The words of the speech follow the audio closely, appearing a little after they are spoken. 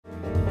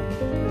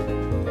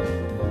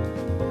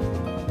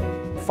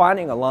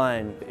Finding a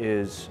line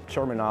is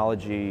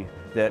terminology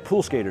that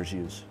pool skaters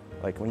use.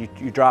 Like when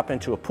you drop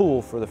into a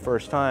pool for the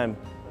first time,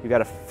 you got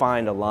to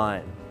find a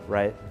line,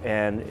 right?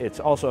 And it's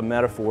also a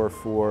metaphor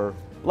for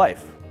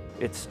life.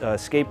 It's a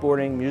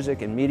skateboarding,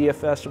 music, and media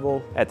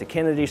festival at the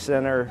Kennedy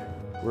Center.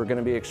 We're going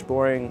to be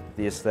exploring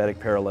the aesthetic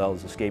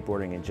parallels of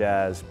skateboarding and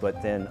jazz, but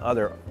then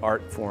other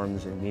art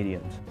forms and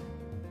mediums.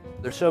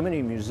 There's so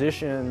many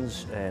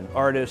musicians and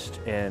artists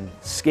and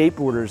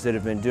skateboarders that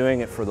have been doing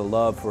it for the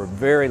love for a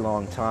very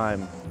long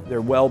time.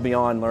 They're well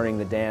beyond learning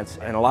the dance,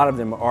 and a lot of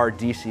them are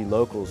DC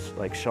locals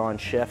like Sean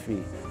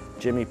Sheffy,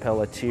 Jimmy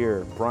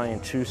Pelletier,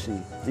 Brian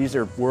Tucci. These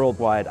are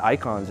worldwide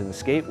icons in the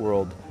skate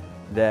world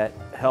that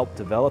helped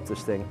develop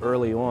this thing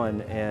early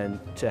on, and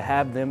to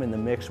have them in the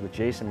mix with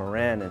Jason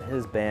Moran and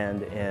his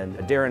band and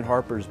Darren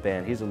Harper's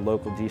band, he's a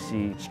local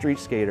DC street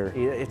skater,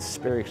 it's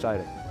very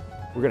exciting.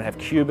 We're going to have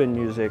Cuban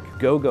music,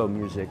 go-go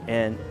music,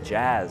 and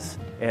jazz.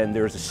 And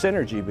there's a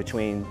synergy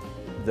between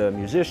the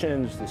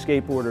musicians, the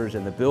skateboarders,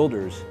 and the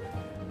builders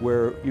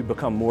where you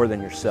become more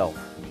than yourself.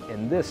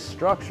 And this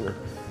structure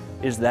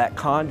is that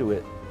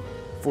conduit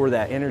for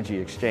that energy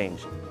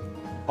exchange.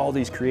 All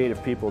these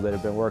creative people that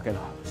have been working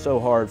so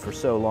hard for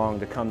so long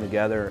to come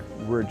together,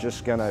 we're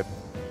just going to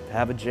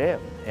have a jam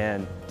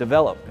and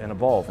develop and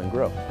evolve and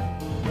grow.